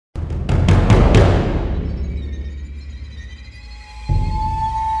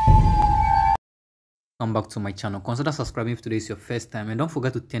Come back to my channel. Consider subscribing if today is your first time, and don't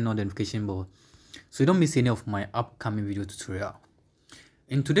forget to turn on the notification bell so you don't miss any of my upcoming video tutorial.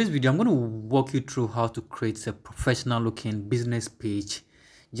 In today's video, I'm going to walk you through how to create a professional looking business page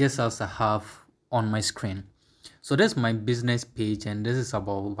just as I have on my screen. So that's my business page, and this is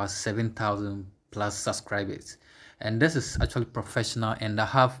about over 7,000 plus subscribers, and this is actually professional, and I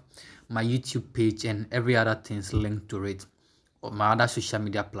have my YouTube page and every other things linked to it, or my other social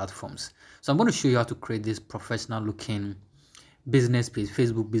media platforms. So I'm going to show you how to create this professional looking business page,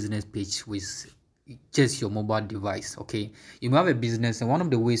 Facebook business page, with just your mobile device. Okay, you may have a business, and one of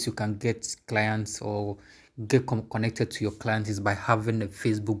the ways you can get clients or get connected to your clients is by having a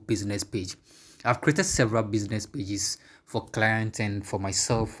Facebook business page. I've created several business pages for clients and for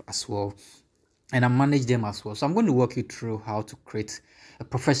myself as well, and I manage them as well. So I'm going to walk you through how to create a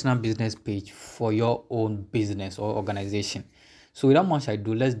professional business page for your own business or organization. So without much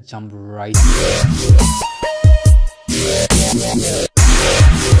ado, let's jump right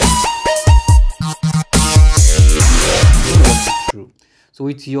through. So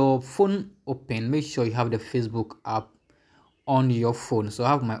with your phone open, make sure you have the Facebook app on your phone. So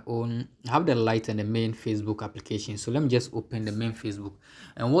I have the Lite and the main Facebook application. So let me just open the main Facebook,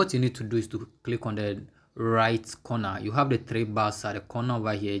 and what you need to do is to click on the right corner. You have the three bars at the corner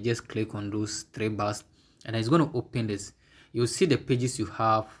over here. Just click on those three bars, and it's going to open this. You'll see the pages you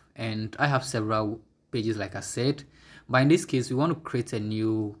have, and I have several pages like I said, but in this case we want to create a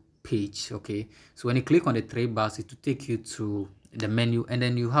new page. Okay, so when you click on the three bars, it will take you to the menu, and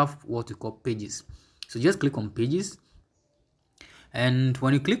then you have what we call pages. So just click on pages, and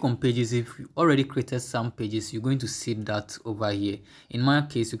when you click on pages, if you already created some pages, you're going to see that over here. In my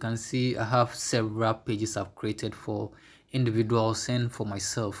case, you can see I have several pages I've created for individuals and for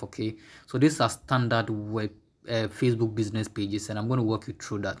myself. Okay, so these are standard web Facebook business pages, and I'm going to walk you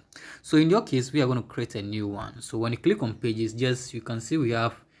through that. So in your case, we are going to create a new one. So when you click on pages, just you can see we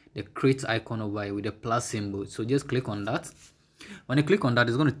have the create icon over here with the plus symbol. So just click on that. When you click on that,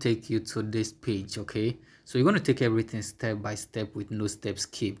 it's going to take you to this page. Okay, so you're going to take everything step by step with no steps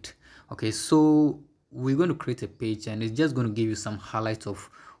skipped. Okay, so we're going to create a page, and it's just going to give you some highlights of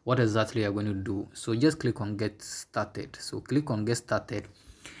what exactly you're going to do. So just click on get started. So click on get started,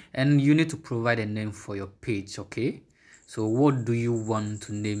 and you need to provide a name for your page. Okay, so what do you want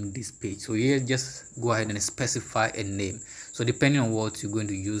to name this page? So here, just go ahead and specify a name. So depending on what you're going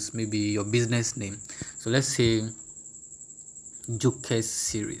to use, maybe your business name. So let's say Joker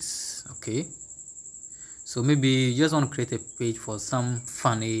series. Okay, so maybe you just want to create a page for some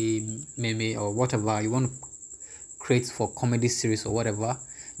funny meme or whatever you want to create for comedy series or whatever.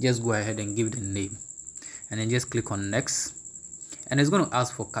 Just go ahead and give the name, and then just click on next, and it's going to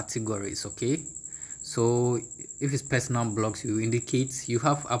ask for categories. Okay, so if it's personal blogs, you indicate you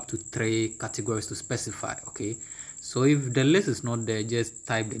have up to 3 categories to specify. Okay, so if the list is not there, just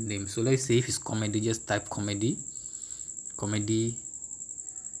type the name. So let's say if it's comedy, just type comedy.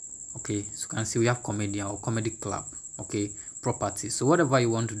 Okay, so you can see we have comedian or comedy club. Okay, property. So whatever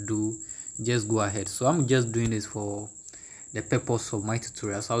you want to do, just go ahead. So I'm just doing this for the purpose of my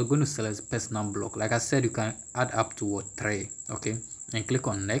tutorial. So I'm going to select personal blog. Like I said, you can add up to 3. Okay, and click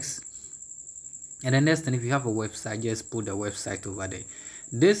on next. And then next thing, if you have a website, just put the website over there.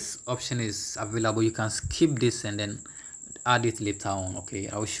 This option is available. You can skip this and then add it later on. Okay,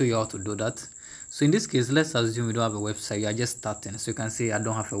 I will show you how to do that. So in this case, let's assume we don't have a website. You are just starting. So you can say I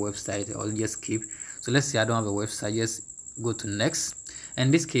don't have a website, or just skip. So let's say I don't have a website. Just go to next. And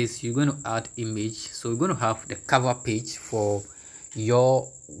in this case, you're going to add image. So we're going to have the cover page for your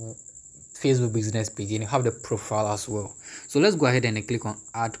Facebook business page, and you have the profile as well. So let's go ahead and click on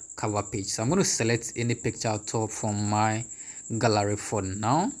add cover page. So I'm going to select any picture at all from my gallery for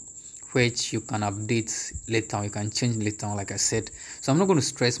now, which you can update later on. You can change later on, like I said. So I'm not going to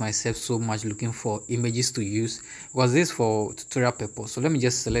stress myself so much looking for images to use, because this is for tutorial purpose. So let me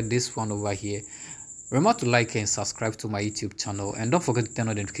just select this one over here. Remember to like and subscribe to my YouTube channel, and don't forget to turn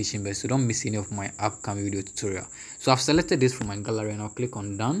on the notification bell so you don't miss any of my upcoming video tutorial. So I've selected this from my gallery, and I'll click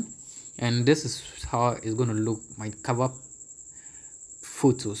on done, and this is how it's going to look, my cover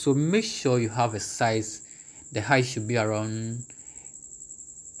photo. So make sure you have a size. The height should be around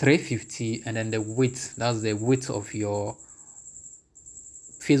 350, and then the width, that's the width of your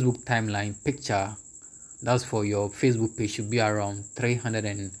Facebook timeline picture, that's for your Facebook page, should be around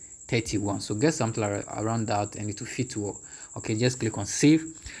 331. So get something around that, and it will fit well. Okay, just click on save,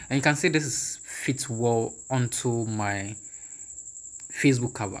 and you can see this fits well onto my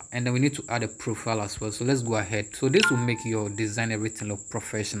Facebook cover. And then we need to add a profile as well. So let's go ahead. So this will make your design, everything look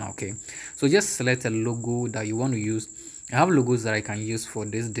professional. Okay, so just select a logo that you want to use. I have logos that I can use for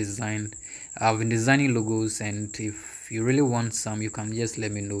this design, I've been designing logos, and if you really want some, you can just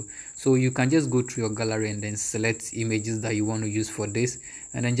let me know. So you can just go through your gallery and then select images that you want to use for this,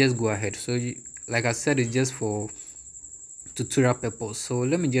 and then just go ahead. So like I said, it's just for tutorial purpose. So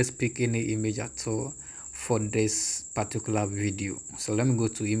let me just pick any image at all for this particular video. So let me go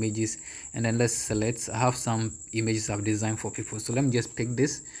to images, and then let's select. I have some images I've designed for people, so let me just pick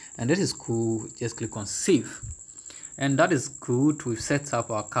this, and this is cool. Just click on save, and that is good. We've set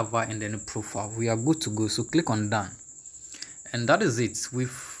up our cover and then a profile. We are good to go. So click on done, and that is it. We've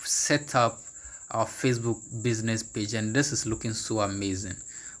set up our Facebook business page, and this is looking so amazing.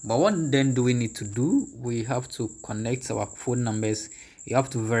 But what then do we need to do? We have to connect our phone numbers. You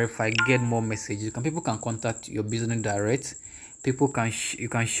have to verify, get more messages. People can contact your business direct. People can you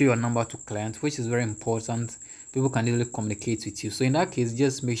can show your number to clients, which is very important. People can easily communicate with you. So in that case,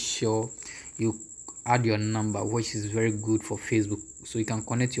 just make sure you add your number, which is very good for Facebook. So you can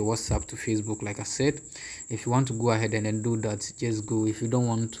connect your WhatsApp to Facebook. Like I said, if you want to go ahead and then do that, just go. If you don't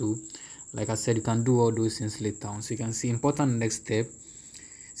want to, like I said, you can do all those things later on. So you can see important next step: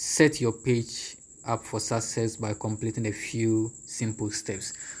 set your page up for success by completing a few simple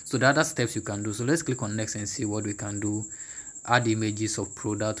steps. So the other steps you can do. So let's click on next and see what we can do. Add images of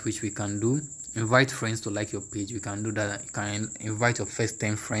product, which we can do. Invite friends to like your page. We can do that. You can invite your first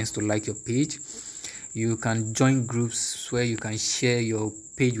 10 friends to like your page. You can join groups where you can share your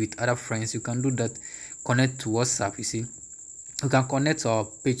page with other friends. You can do that. Connect to WhatsApp. You see, you can connect our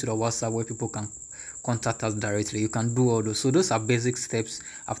page to the WhatsApp where people can contact us directly. You can do all those. So those are basic steps.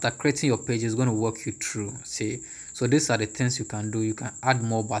 After creating your page, it's going to walk you through. See, so these are the things you can do. You can add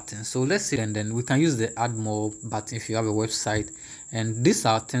more buttons. So let's see, and then we can use the add more button if you have a website. And these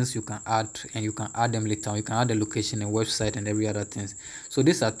are things you can add, and you can add them later. You can add the location and website and every other things. So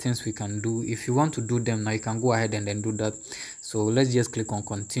these are things we can do. If you want to do them now, you can go ahead and then do that. So let's just click on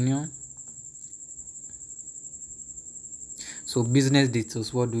continue. So business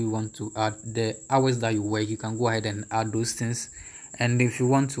details, what do you want to add? The hours that you work, you can go ahead and add those things. And if you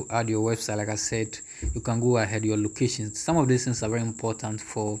want to add your website, like I said, you can go ahead. Your location, some of these things are very important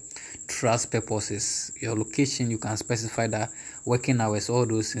for trust purposes. Your location, you can specify that. Working hours, all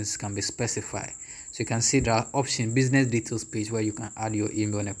those things can be specified. So you can see the option business details page where you can add your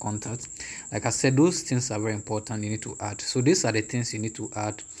email and a contact. Like I said, those things are very important. You need to add. So these are the things you need to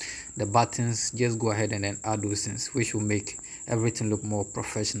add. The buttons, just go ahead and then add those things, which will make everything look more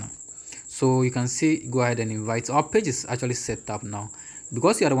professional. So you can see, go ahead and invite. Our page is actually set up now.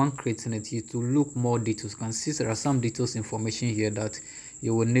 Because you are the one creating it, you to look more details. You can see there are some details information here that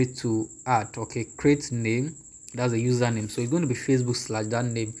you will need to add. Okay, create name, that's a username. So it's going to be Facebook / that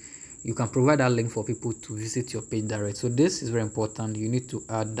name. You can provide that link for people to visit your page direct. So this is very important. You need to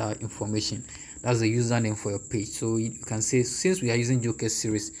add that information. That's the username for your page. So you can say, since we are using Jokers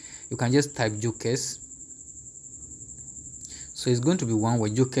series, you can just type Jokers. So it's going to be one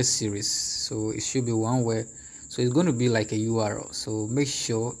word, Jokers series. So it should be one word. So it's going to be like a URL. So make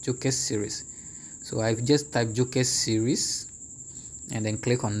sure Jokers series. So I've just typed Jokers series and then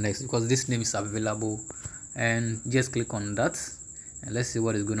click on next because this name is available, and just click on that. And let's see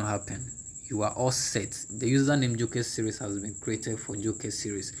what is going to happen. You are all set. The username Jokers series has been created for Jokers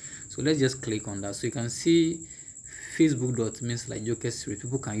series. So let's just click on that. So you can see Facebook means like Jokers series.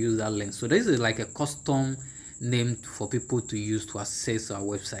 People can use that link. So this is like a custom name for people to use to access our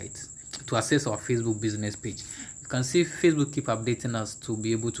website, to access our Facebook business page. You can see Facebook keep updating us to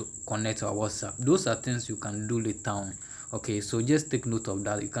be able to connect to our WhatsApp. Those are things you can do later on. Okay, so just take note of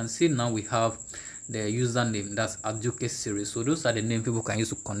that. You can see now we have the username, that's AdjoTech series. So those are the names people can use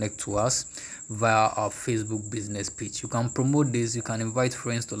to connect to us via our Facebook business page. You can promote this, you can invite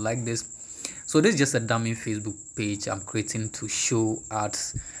friends to like this. So this is just a dummy Facebook page I'm creating to show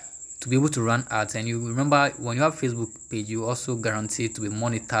ads, to be able to run ads. And you remember, when you have Facebook page, you also guarantee to be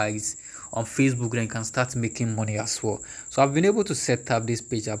monetized on Facebook, then you can start making money as well. So I've been able to set up this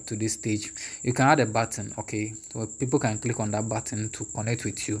page up to this stage. You can add a button, okay, so people can click on that button to connect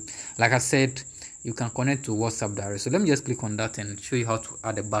with you. Like I said, you can connect to WhatsApp direct. So let me just click on that and show you how to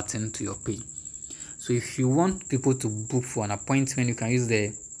add a button to your page. So if you want people to book for an appointment, you can use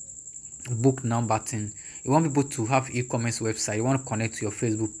the book now button. You want people to have e-commerce website, you want to connect to your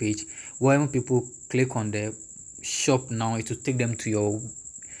Facebook page. When people click on the shop now, it will take them to your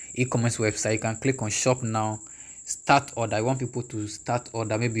e-commerce website. You can click on shop now, start order. You want people to start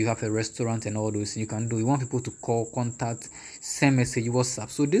order. Maybe you have a restaurant and all those, you can do. You want people to call, contact, send message, WhatsApp.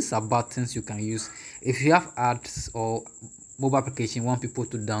 So these are buttons you can use. If you have ads or mobile application you want people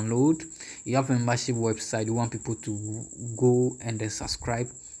to download, you have a membership website, you want people to go and then subscribe.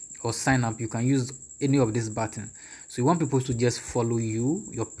 or sign up, you can use any of this button. So you want people to just follow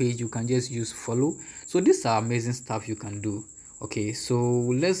your page, you can just use follow. So these are amazing stuff you can do. Okay, so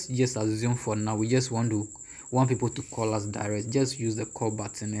let's just assume for now we just want people to call us direct. Just use the call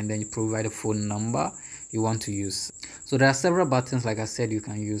button and then you provide a phone number you want to use. So there are several buttons, like I said, you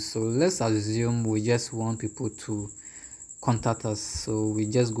can use. So let's assume we just want people to contact us. So we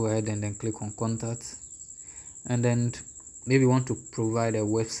just go ahead and then click on contact, and then maybe want to provide a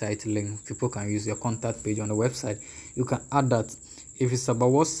website link. People can use your contact page on the website. You can add that. If it's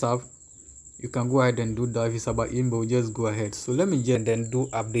about WhatsApp, you can go ahead and do that. If it's about email, just go ahead. So let me just and then do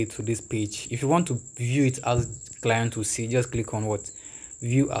update to this page. If you want to view it as client to see, just click on what,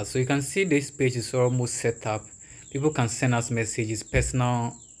 view as. So you can see this page is almost set up. People can send us messages,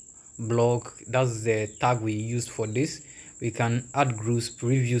 personal blog, that's the tag we used for this. We can add groups,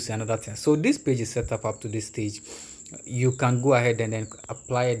 reviews, and other things. So this page is set up to this stage. You can go ahead and then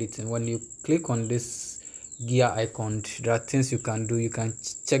apply editing. When you click on this gear icon, there are things you can do. You can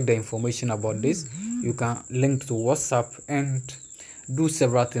check the information about this. You can link to WhatsApp and do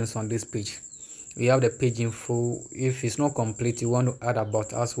several things on this page. We have the page info. If it's not complete, you want to add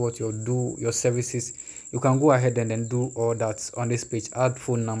about us, what you do, your services, you can go ahead and then do all that on this page. Add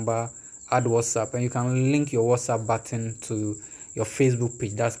phone number, add WhatsApp, and you can link your WhatsApp button to your Facebook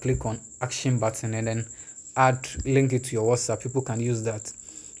page. That's click on action button and then link it to your WhatsApp. People can use that.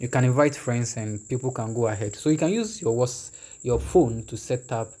 You can invite friends and people can go ahead. So you can use your phone to set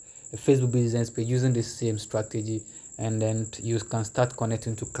up a Facebook business page using the same strategy, and then you can start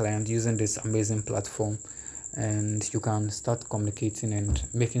connecting to clients using this amazing platform, and you can start communicating and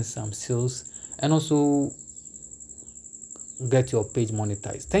making some sales, and also get your page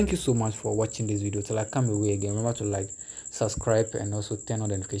monetized. Thank you so much for watching this video. Till I come your way again, remember to like, subscribe, and also turn on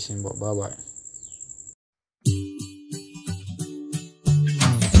the notification bell. Bye bye.